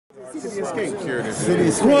City Escape.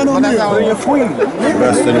 What's going on here? Your queen.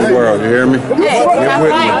 Best in the world, you hear me? Hey, Get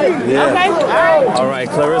with me. Yeah. Okay. All right,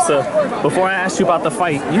 Claressa, before I ask you about the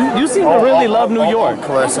fight, you seem to really love New York.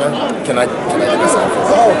 Claressa, can I get this off?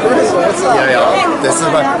 Oh, Claressa, what's up? Yeah. This is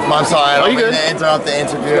my, I'm sorry, I don't mean to interrupt the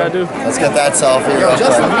interview. Let's get that selfie. Yo,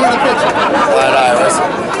 Justin, you want a picture? All right, listen.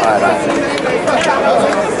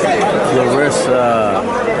 Claressa.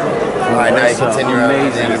 All right, now you continue.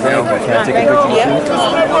 Amazing. Can I take a picture with you?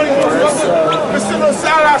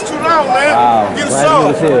 Shout-outs too long, man. Wow. Get a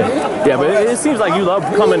soul. Yeah, but it seems like you love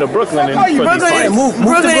coming to Brooklyn and for these fights.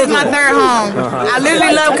 Brooklyn is my third home. I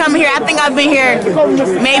literally love coming here. I think I've been here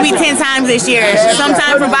maybe 10 times this year.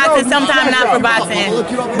 Sometimes for boxing, sometimes not for boxing.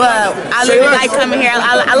 But I literally like coming here.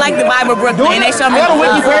 I like the vibe of Brooklyn, and they show me a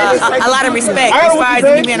lot of respect as far as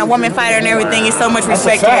me being a woman fighter and everything. It's so much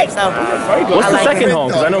respect here. So what's the second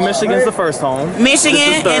home? Because I know Michigan's the first home.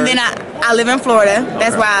 Michigan, and then I live in Florida.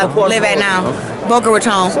 That's where I live at now. Boca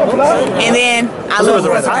Raton. And then I live where the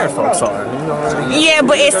retired folks are. Yeah,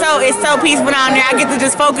 but it's so peaceful down there. I get to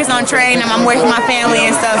just focus on training. I'm away from my family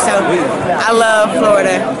and stuff, so I love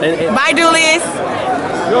Florida. Bye, Julius.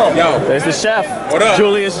 Yo, there's the chef. What up?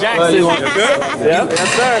 Julius Jackson. You good? Yeah, yes,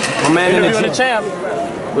 sir. My man in the champ.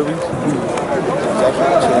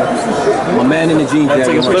 My man in the jeans jacket.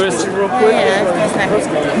 Take a Claressa real quick.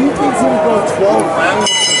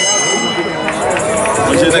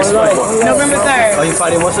 What's your next fight? November 3rd. Are you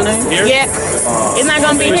fighting what's her name? Here? Yeah. It's not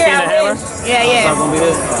gonna be Christina here. Hammer? Yeah. Not gonna be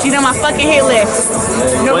here? She's on my fucking hit list.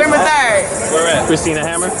 November 3rd. Where at? Christina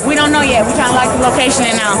Hammer? We don't know yet. We're trying to lock the location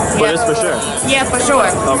in now. But it's for sure. Yeah, for sure.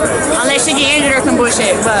 Okay. Unless she get injured or some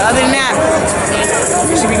bullshit. But other than that,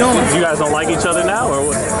 we should be going. You guys don't like each other now, or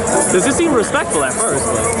what? Does it seem respectful at first?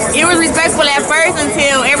 But... It was respectful at first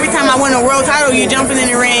until every time I win a world title, you jumping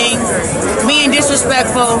in the ring, being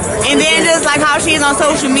disrespectful, and then just like how she's on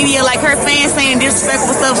social media, like her fans saying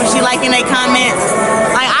disrespectful stuff and she liking their comments.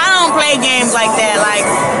 Like, I don't play games like that. Like,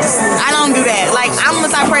 I don't do that. Like, I'm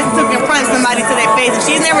the type of person to confront somebody to their face, and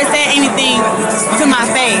she's never said anything to my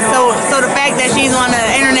face. So the fact that she's on the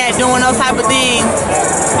internet doing those type of things,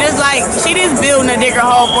 just like, she just building a digger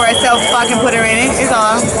hole for herself so I can put her in it. It's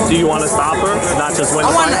all. Do you want to stop her, not just win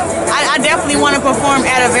the fight? I definitely want to perform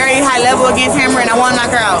at a very high level against Hammer, and I want to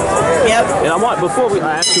knock her out. Yep. And before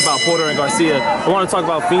I ask you about Porter and Garcia, I want to talk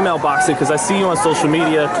about female boxing, because I see you on social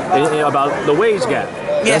media about the wage gap.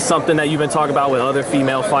 Yeah. That's something that you've been talking about with other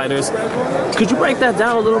female fighters. Could you break that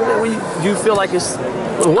down a little bit? Do you feel like it's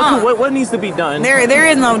what needs to be done? There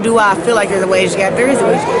is no do I feel like there's a wage gap. There is a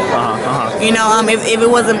wage gap. You know, if it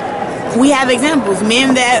wasn't, we have examples.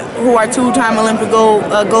 Men who are two-time Olympic gold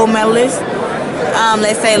medalists.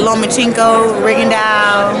 Let's say Lomachenko,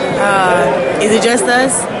 Rigondeaux. Is it just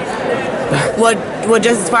us? Well,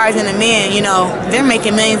 just as far as in the men, you know, they're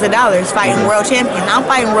making millions of dollars fighting world champions. I'm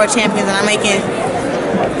fighting world champions, and I'm making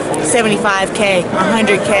 75K,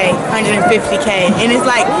 100K, 150K, and it's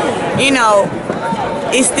like, you know,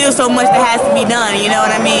 it's still so much that has to be done. You know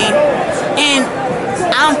what I mean? And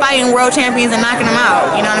I'm fighting world champions and knocking them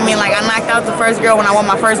out. You know what I mean? Like, I knocked out the first girl when I won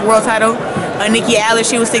my first world title. Nikki Alice,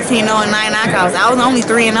 she was 16-0 and 9 knockouts. I was only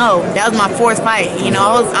 3-0. That was my fourth fight. You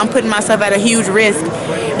know, I'm putting myself at a huge risk.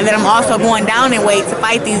 And then I'm also going down in weight to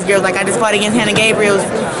fight these girls. Like, I just fought against Hannah Gabriels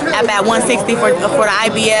at about 160 for the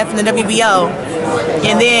IBF and the WBO.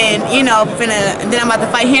 And then, you know, then I'm about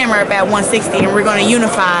to fight Hammer up at 160, and we're going to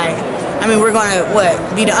unify. I mean, we're going to,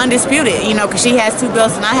 be the undisputed, you know, because she has 2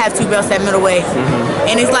 belts and I have 2 belts at middleweight.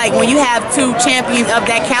 And it's like, when you have 2 champions of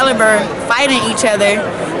that caliber fighting each other,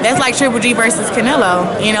 that's like Triple G versus Canelo.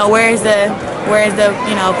 You know, where's the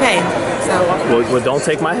you know, pay? So. Well, don't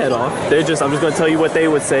take my head off. I'm just going to tell you what they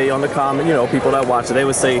would say on the comment, you know, people that watch it. They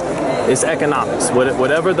would say it's economics.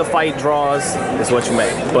 Whatever the fight draws is what you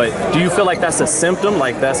make. But do you feel like that's a symptom?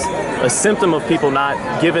 Like, that's a symptom of people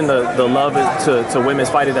not giving the love to women's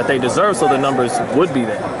fighting that they deserve, so the numbers would be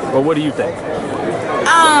there? Or what do you think?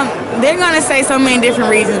 They're gonna say so many different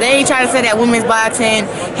reasons. They try to say that women's boxing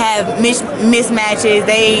have mismatches.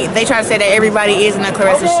 They try to say that everybody isn't a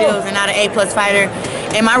Claressa Shields and not an A+ fighter.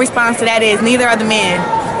 And my response to that is, neither are the men.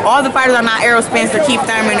 All the fighters are not Errol Spence or Keith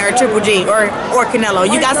Thurman or Triple G or Canelo.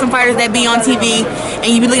 You got some fighters that be on TV and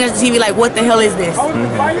you be looking at the TV like, what the hell is this?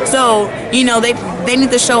 So, you know, they need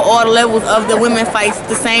to show all the levels of the women fights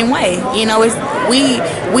the same way. You know,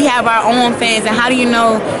 we have our own fans, and how do you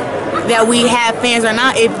know that we have fans or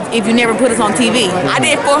not if you never put us on TV? I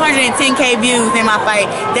did 410K views in my fight.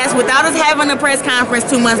 That's without us having a press conference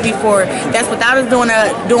 2 months before. That's without us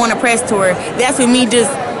doing a press tour. That's with me just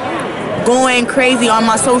going crazy on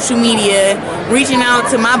my social media, reaching out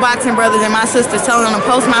to my boxing brothers and my sisters, telling them to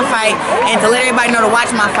post my fight and to let everybody know to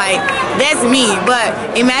watch my fight. That's me.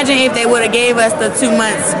 But imagine if they would have gave us the 2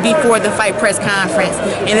 months before the fight press conference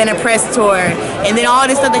and then a press tour and then all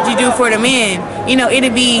this stuff that you do for the men. You know,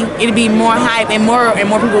 it'd be more hype and more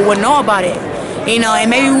people would know about it. You know, and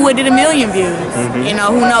maybe we would did 1 million views. You know,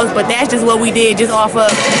 who knows? But that's just what we did, just off of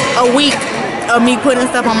a week of me putting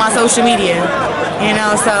stuff on my social media. You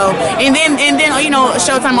know, so and then you know,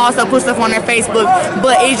 Showtime also put stuff on their Facebook,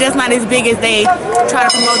 but it's just not as big as they try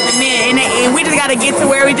to promote the men. And we just got to get to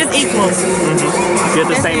where we just equal. Get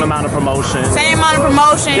the same amount of promotion. Same amount of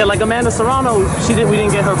promotion. Yeah, like Amanda Serrano, we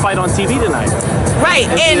didn't get her fight on TV tonight. Right,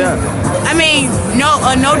 and I mean,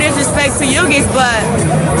 no disrespect to Yugis, but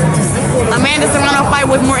Amanda Serrano fight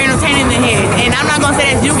was more entertaining than his. And I'm not gonna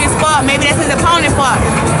say that's Yugis' fault, maybe that's his opponent's fault,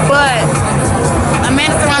 but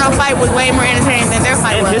Amanda Serrano fight was way more entertaining than their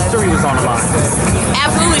fight was. And history was on the line.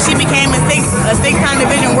 Absolutely, she became a six-time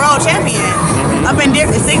division world champion up in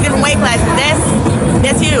 6 different weight classes.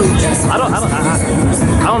 That's huge. I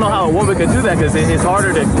don't know how a woman could do that because it's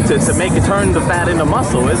harder to make it turn the fat into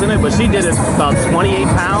muscle, isn't it? But she did it about 28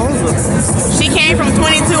 pounds. She came from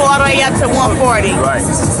 22 all the way up to 140. Right.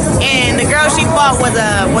 And the girl she fought was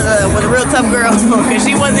a real tough girl because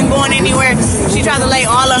she wasn't going anywhere. She tried to lay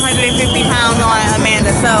all 150 pounds on Amanda.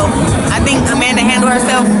 So I think Amanda handled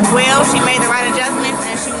herself well. She made the right adjustment.